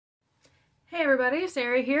Hey everybody,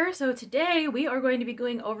 Sarah here. So today we are going to be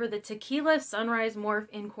going over the Tequila Sunrise Morph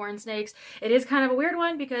in corn snakes. It is kind of a weird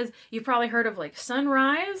one because you've probably heard of like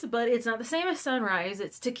sunrise, but it's not the same as sunrise,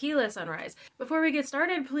 it's tequila sunrise. Before we get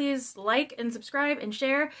started, please like and subscribe and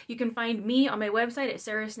share. You can find me on my website at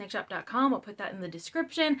sarahsnakeshop.com. I'll put that in the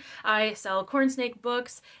description. I sell corn snake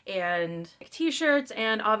books and t-shirts,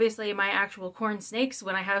 and obviously my actual corn snakes,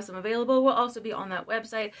 when I have some available, will also be on that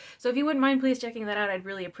website. So if you wouldn't mind please checking that out, I'd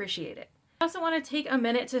really appreciate it. I also want to take a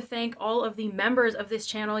minute to thank all of the members of this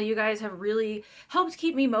channel. You guys have really helped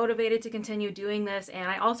keep me motivated to continue doing this, and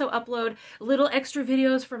I also upload little extra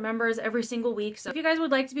videos for members every single week. So if you guys would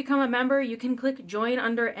like to become a member, you can click join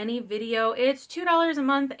under any video. It's $2 a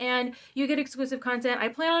month and you get exclusive content. I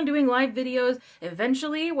plan on doing live videos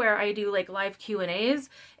eventually where I do like live Q&As,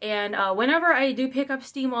 and whenever I do pick up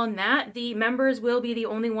steam on that, the members will be the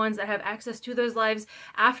only ones that have access to those lives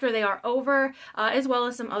after they are over, as well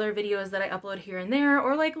as some other videos that I upload here and there,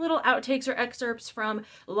 or like little outtakes or excerpts from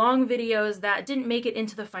long videos that didn't make it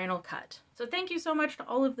into the final cut. So thank you so much to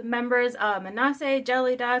all of the members, Manasseh,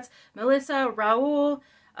 Jelly Dots, Melissa, Raul,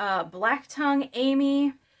 Black Tongue,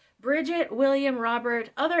 Amy, Bridget, William,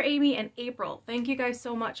 Robert, other Amy, and April. Thank you guys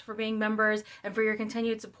so much for being members and for your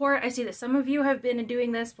continued support. I see that some of you have been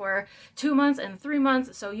doing this for 2 months and 3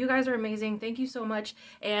 months, so you guys are amazing. Thank you so much,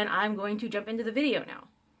 and I'm going to jump into the video now.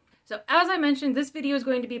 So as I mentioned, this video is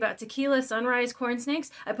going to be about tequila sunrise corn snakes.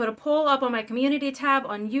 I put a poll up on my community tab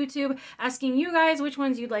on YouTube asking you guys which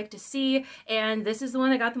ones you'd like to see, and this is the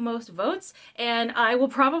one that got the most votes, and I will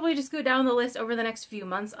probably just go down the list over the next few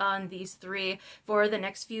months on these three for the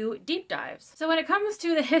next few deep dives. So when it comes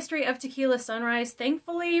to the history of tequila sunrise,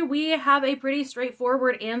 thankfully we have a pretty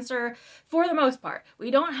straightforward answer for the most part. We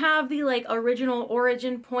don't have the like original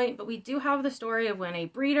origin point, but we do have the story of when a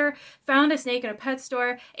breeder found a snake in a pet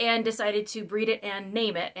store and decided to breed it and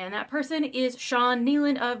name it, and that person is Sean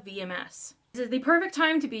Nealand of VMS. This is the perfect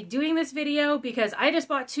time to be doing this video because I just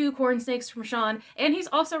bought 2 corn snakes from Sean, and he's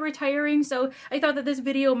also retiring, so I thought that this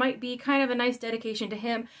video might be kind of a nice dedication to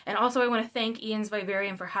him. And also I want to thank Ian's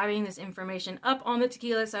Vivarium for having this information up on the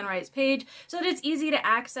Tequila Sunrise page so that it's easy to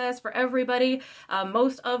access for everybody.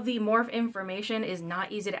 Most of the morph information is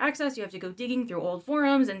not easy to access. You have to go digging through old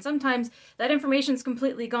forums, and sometimes that information's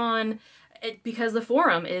completely gone because the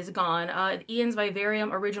forum is gone. Ian's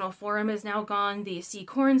Vivarium original forum is now gone. The Sea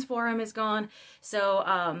Corns forum is gone. So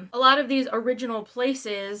a lot of these original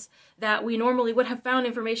places that we normally would have found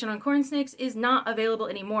information on corn snakes is not available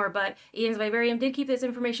anymore, but Ian's Vivarium did keep this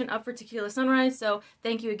information up for Tequila Sunrise, so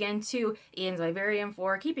thank you again to Ian's Vivarium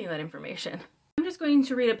for keeping that information. I'm just going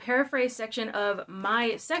to read a paraphrase section of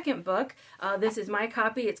my second book. This is my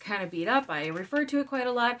copy. It's kind of beat up. I refer to it quite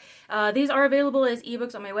a lot. These are available as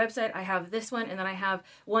ebooks on my website. I have this one, and then I have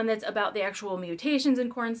one that's about the actual mutations in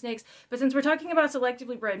corn snakes. But since we're talking about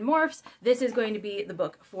selectively bred morphs, this is going to be the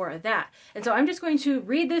book for that. And so I'm just going to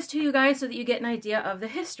read this to you guys so that you get an idea of the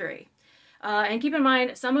history. And keep in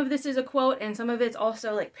mind, some of this is a quote, and some of it's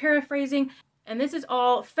also like paraphrasing. And this is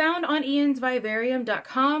all found on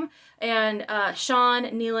iansvivarium.com, and Sean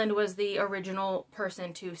Nealand was the original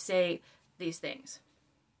person to say these things.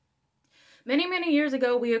 Many, many years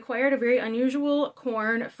ago, we acquired a very unusual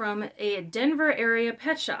corn from a Denver area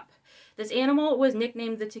pet shop. This animal was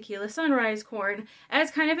nicknamed the Tequila Sunrise corn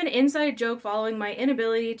as kind of an inside joke following my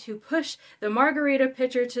inability to push the margarita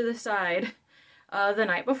pitcher to the side the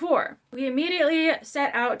night before. We immediately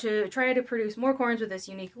set out to try to produce more corns with this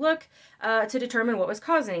unique look to determine what was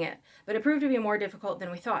causing it, but it proved to be more difficult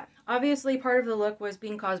than we thought. Obviously, part of the look was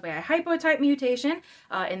being caused by a hypotype mutation.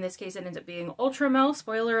 In this case, it ends up being ultramel.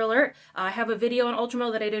 Spoiler alert. I have a video on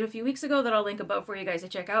ultramel that I did a few weeks ago that I'll link above for you guys to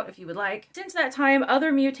check out if you would like. Since that time,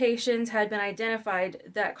 other mutations had been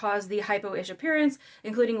identified that caused the hypo-ish appearance,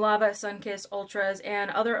 including lava, sunkiss, ultras,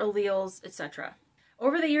 and other alleles, etc.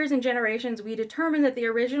 Over the years and generations, we determined that the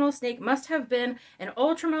original snake must have been an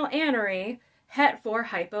ultramel anery, het for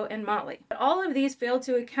hypo and motley. But all of these failed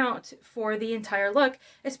to account for the entire look,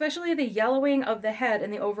 especially the yellowing of the head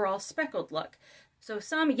and the overall speckled look. So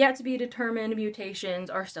some yet to be determined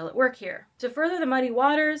mutations are still at work here. To further the muddy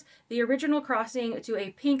waters, the original crossing to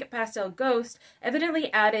a pink pastel ghost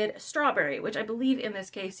evidently added strawberry, which I believe in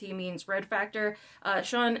this case he means red factor.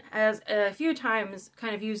 Sean has a few times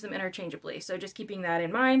kind of used them interchangeably, so just keeping that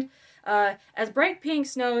in mind. As bright pink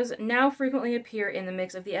snows now frequently appear in the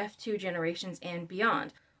mix of the F2 generations and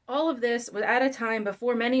beyond. All of this was at a time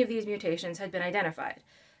before many of these mutations had been identified.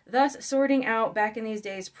 Thus, sorting out back in these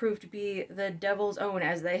days proved to be the devil's own,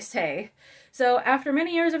 as they say. So after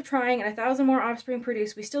many years of trying and 1,000 more offspring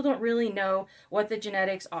produced, we still don't really know what the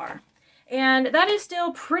genetics are. And that is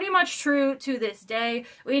still pretty much true to this day.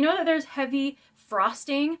 We know that there's heavy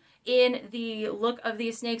frosting in the look of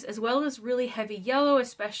these snakes, as well as really heavy yellow,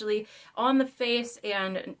 especially on the face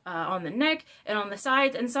and on the neck and on the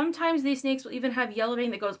sides. And sometimes these snakes will even have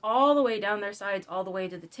yellowing that goes all the way down their sides, all the way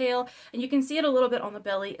to the tail. And you can see it a little bit on the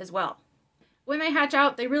belly as well. When they hatch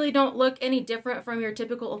out, they really don't look any different from your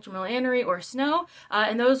typical ultramarine or snow,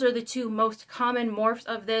 and those are the two most common morphs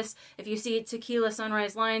of this. If you see tequila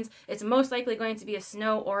sunrise lines, it's most likely going to be a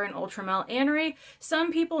snow or an ultramarine.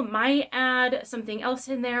 Some people might add something else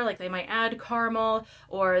in there, like they might add caramel,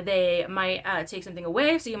 or they might take something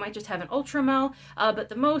away, so you might just have an ultramel, but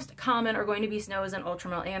the most common are going to be snows and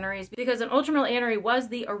ultramarines, because an ultramarine was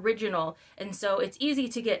the original, and so it's easy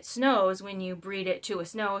to get snows when you breed it to a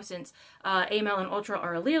snow, since amel and ultra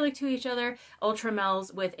are allelic to each other.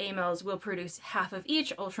 Ultramels with amels will produce half of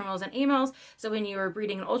each, ultramels and amels. So when you are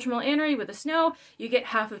breeding an ultramarine with a snow, you get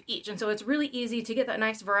half of each. And so it's really easy to get that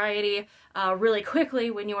nice variety really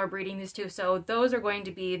quickly when you are breeding these two. So those are going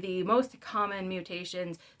to be the most common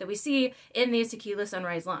mutations that we see in these tequila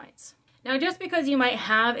sunrise lines. Now, just because you might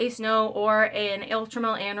have a snow or an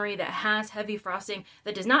ultramarine that has heavy frosting,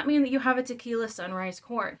 that does not mean that you have a tequila sunrise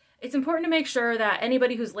corn. It's important to make sure that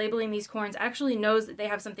anybody who's labeling these corns actually knows that they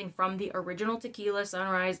have something from the original tequila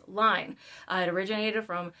sunrise line. It originated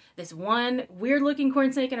from this one weird looking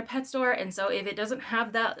corn snake in a pet store, and so if it doesn't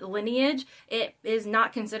have that lineage, it is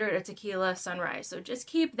not considered a tequila sunrise. So just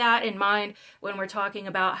keep that in mind when we're talking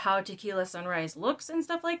about how tequila sunrise looks and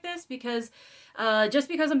stuff like this, because just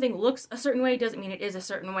because something looks a certain way doesn't mean it is a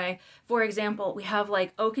certain way. For example, we have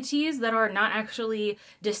like Okeetees that are not actually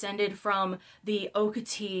descended from the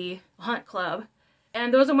Okeetee Hunt Club.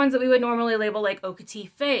 And those are ones that we would normally label like Okeetee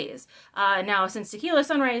phase. Now, since Tequila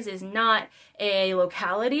Sunrise is not a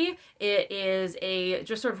locality, it is a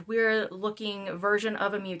just sort of weird looking version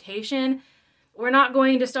of a mutation, we're not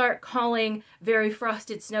going to start calling very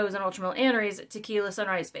frosted snows and ultramarines Tequila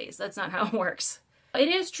Sunrise phase. That's not how it works. It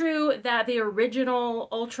is true that the original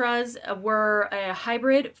ultras were a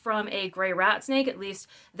hybrid from a gray rat snake. At least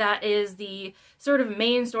that is the sort of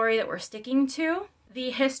main story that we're sticking to.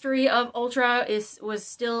 The history of ultra was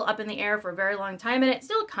still up in the air for a very long time, and it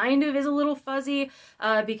still kind of is a little fuzzy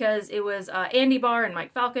because it was Andy Barr and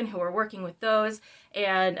Mike Falcon who were working with those,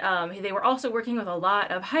 and they were also working with a lot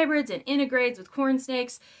of hybrids and integrades with corn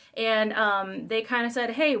snakes, and they kind of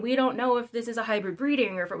said, hey, we don't know if this is a hybrid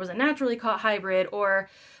breeding or if it was a naturally caught hybrid or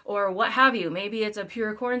what have you. Maybe it's a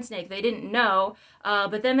pure corn snake. They didn't know,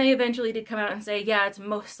 but then they eventually did come out and say, yeah, it's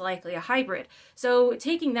most likely a hybrid. So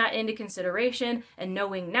taking that into consideration and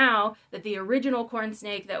knowing now that the original corn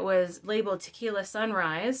snake that was labeled Tequila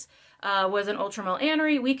Sunrise was an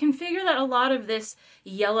ultramarine, we can figure that a lot of this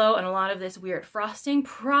yellow and a lot of this weird frosting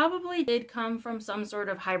probably did come from some sort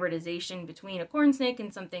of hybridization between a corn snake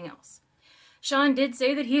and something else. Sean did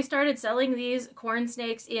say that he started selling these corn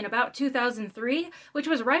snakes in about 2003, which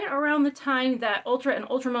was right around the time that Ultra and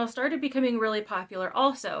Ultramel started becoming really popular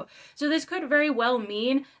also. So this could very well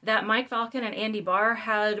mean that Mike Falcon and Andy Barr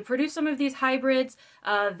had produced some of these hybrids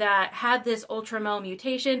that had this Ultramel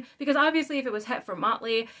mutation, because obviously if it was het from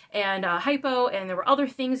Motley and hypo and there were other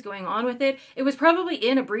things going on with it, it was probably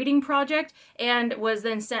in a breeding project and was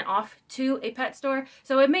then sent off to a pet store.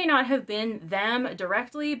 So it may not have been them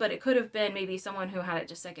directly, but it could have been maybe someone who had it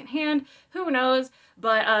just secondhand, who knows.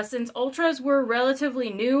 But since ultras were relatively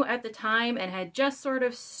new at the time and had just sort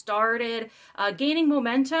of started gaining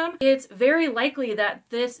momentum, it's very likely that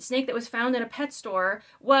this snake that was found in a pet store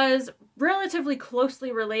was relatively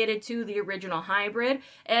closely related to the original hybrid,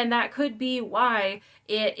 and that could be why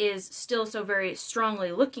it is still so very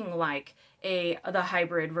strongly looking like the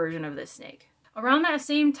hybrid version of this snake. Around that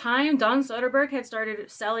same time, Don Soderberg had started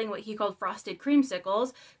selling what he called frosted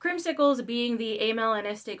creamsicles. Creamsicles being the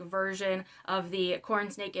amelanistic version of the corn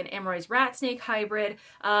snake and Amroy's rat snake hybrid.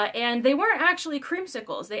 And they weren't actually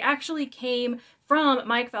creamsicles. They actually came from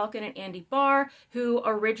Mike Falcon and Andy Barr, who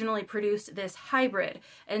originally produced this hybrid.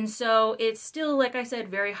 And so it's still, like I said,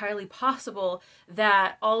 very highly possible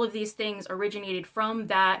that all of these things originated from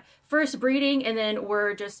that first breeding and then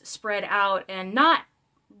were just spread out and not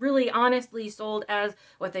really honestly sold as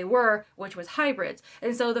what they were, which was hybrids.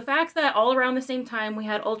 And so the fact that all around the same time we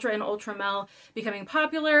had Ultra and Ultramel becoming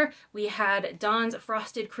popular, we had Don's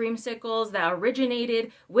frosted creamsicles that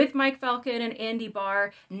originated with Mike Falcon and Andy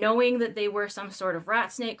Barr, knowing that they were some sort of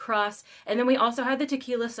rat snake cross, and then we also had the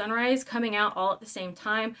Tequila Sunrise coming out all at the same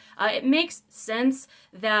time. It makes sense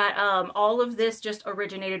that all of this just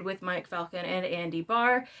originated with Mike Falcon and Andy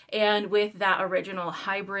Barr, and with that original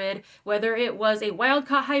hybrid, whether it was a wild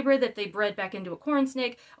caught hybrid that they bred back into a corn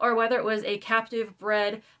snake, or whether it was a captive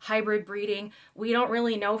bred hybrid breeding. We don't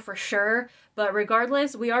really know for sure, but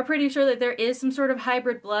regardless, we are pretty sure that there is some sort of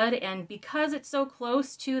hybrid blood, and because it's so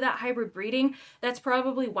close to that hybrid breeding, that's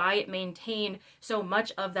probably why it maintained so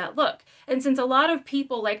much of that look. And since a lot of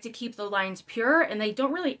people like to keep the lines pure and they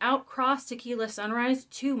don't really outcross Tequila Sunrise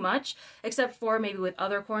too much, except for maybe with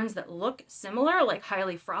other corns that look similar, like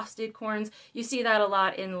highly frosted corns. You see that a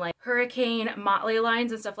lot in like Hurricane Motley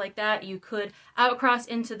lines and stuff like that. You could outcross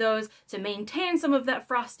into those to maintain some of that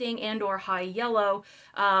frosting and or high yellow,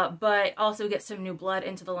 but also get some new blood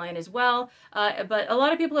into the line as well. But a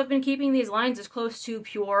lot of people have been keeping these lines as close to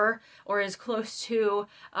pure or as close to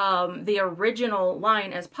the original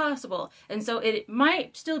line as possible. And so it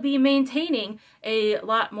might still be maintaining a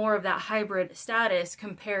lot more of that hybrid status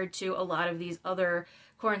compared to a lot of these other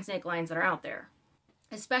corn snake lines that are out there.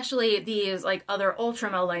 Especially these like other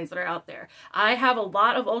Ultramel lines that are out there. I have a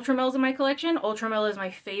lot of Ultramels in my collection. Ultramel is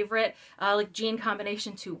my favorite like gene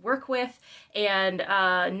combination to work with, and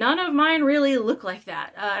none of mine really look like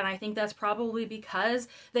that. And I think that's probably because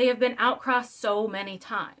they have been outcrossed so many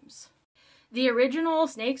times. The original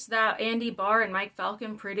snakes that Andy Barr and Mike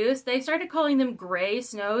Falcon produced, they started calling them gray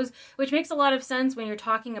snows, which makes a lot of sense when you're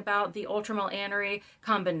talking about the Ultramel Anery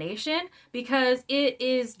combination, because it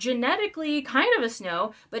is genetically kind of a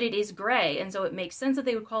snow, but it is gray, and so it makes sense that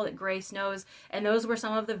they would call it gray snows. And those were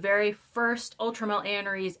some of the very first Ultramel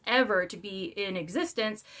Aneries ever to be in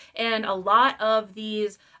existence, and a lot of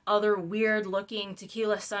these other weird looking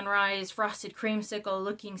Tequila Sunrise, Frosted Creamsicle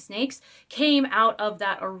looking snakes came out of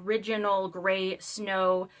that original gray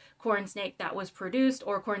snow corn snake that was produced,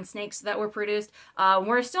 or corn snakes that were produced.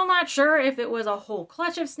 We're still not sure if it was a whole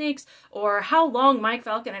clutch of snakes or how long Mike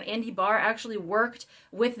Falcon and Andy Barr actually worked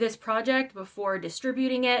with this project before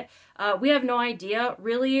distributing it. We have no idea,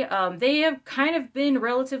 really. They have kind of been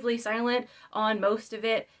relatively silent on most of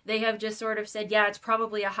it. They have just sort of said, yeah, it's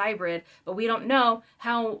probably a hybrid, but we don't know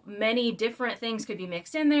how many different things could be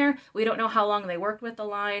mixed in there. We don't know how long they worked with the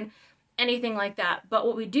line, anything like that. But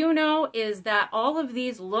what we do know is that all of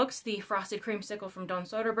these looks, the Frosted Creamsicle from Don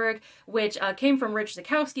Soderbergh, which came from Rich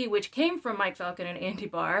Zukowski, which came from Mike Falcon and Andy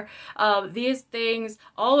Barr, these things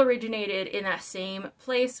all originated in that same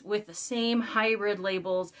place with the same hybrid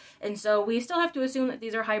labels. And so we still have to assume that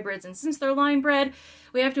these are hybrids. And since they're line bred,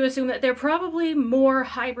 we have to assume that there are probably more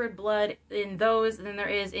hybrid blood in those than there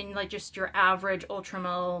is in like just your average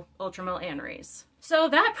Ultramel Aneries. So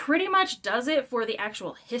that pretty much does it for the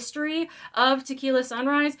actual history of Tequila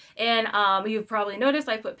Sunrise. And you've probably noticed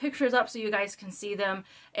I put pictures up so you guys can see them.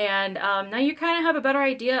 And now you kind of have a better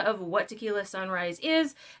idea of what Tequila Sunrise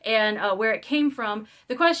is and where it came from.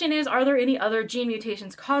 The question is, are there any other gene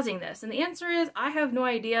mutations causing this? And the answer is, I have no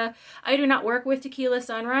idea. I do not work with Tequila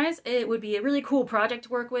Sunrise. It would be a really cool project to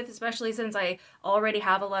work with, especially since I already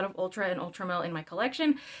have a lot of Ultra and Ultramel in my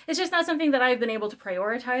collection. It's just not something that I've been able to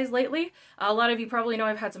prioritize lately. A lot of you probably know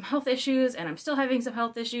I've had some health issues, and I'm still having some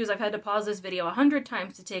health issues. I've had to pause this video 100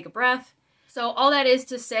 times to take a breath. So all that is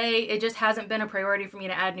to say, it just hasn't been a priority for me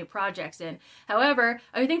to add new projects in. However,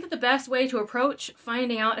 I think that the best way to approach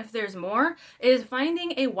finding out if there's more is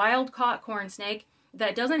finding a wild-caught corn snake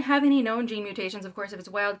that doesn't have any known gene mutations. Of course, if it's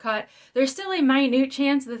wild caught, there's still a minute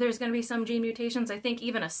chance that there's going to be some gene mutations. I think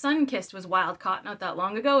even a sun-kissed was wild caught not that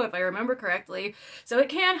long ago, if I remember correctly. So it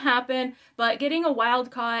can happen, but getting a wild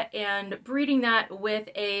caught and breeding that with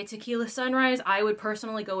a Tequila Sunrise, I would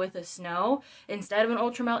personally go with a snow instead of an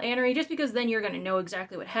Ultramel Anery, just because then you're going to know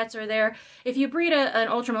exactly what hets are there. If you breed an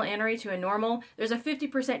Ultramel Anery to a normal, there's a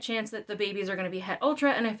 50% chance that the babies are going to be het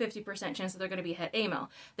Ultra and a 50% chance that they're going to be het Amel.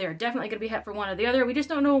 They're definitely going to be het for one or the other. We just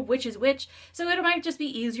don't know which is which, so it might just be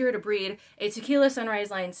easier to breed a Tequila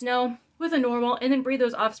Sunrise Lion Snow with a normal and then breed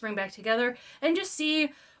those offspring back together and just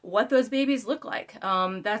see what those babies look like.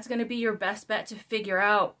 That's going to be your best bet to figure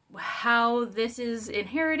out how this is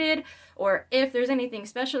inherited or if there's anything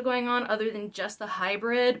special going on other than just the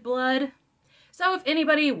hybrid blood. So if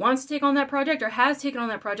anybody wants to take on that project or has taken on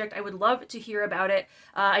that project, I would love to hear about it.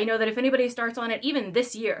 I know that if anybody starts on it, even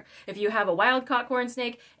this year, if you have a wild-caught corn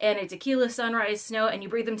snake and a Tequila Sunrise Snow and you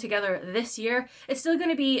breed them together this year, it's still going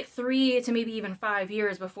to be 3 to maybe even 5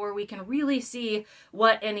 years before we can really see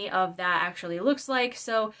what any of that actually looks like.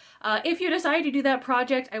 So if you decide to do that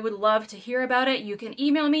project, I would love to hear about it. You can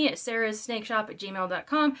email me at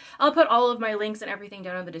sarahssnakeshop@gmail.com. I'll put all of my links and everything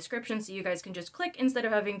down in the description so you guys can just click instead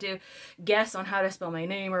of having to guess on how to spell my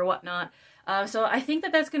name or whatnot. So I think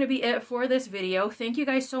that that's going to be it for this video. Thank you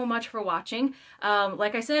guys so much for watching.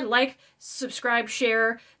 Like I said, like, subscribe,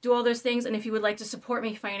 share, do all those things. And if you would like to support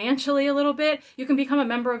me financially a little bit, you can become a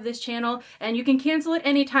member of this channel and you can cancel it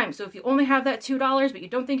anytime. So if you only have that $2, but you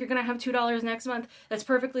don't think you're going to have $2 next month, that's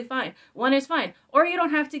perfectly fine. One is fine. Or you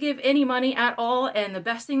don't have to give any money at all. And the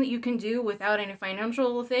best thing that you can do without any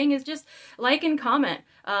financial thing is just like and comment.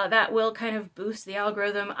 That will kind of boost the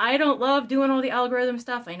algorithm. I don't love doing all the algorithm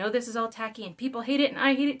stuff. I know this is all tacky and people hate it and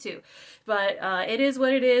I hate it too. But it is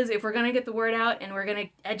what it is. If we're going to get the word out and we're going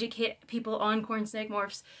to educate people on corn snake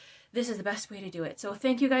morphs, this is the best way to do it. So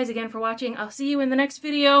thank you guys again for watching. I'll see you in the next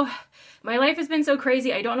video. My life has been so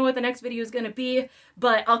crazy. I don't know what the next video is going to be,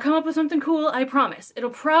 but I'll come up with something cool, I promise. It'll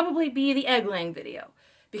probably be the egg laying video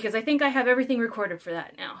because I think I have everything recorded for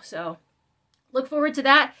that now. So look forward to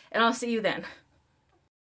that and I'll see you then.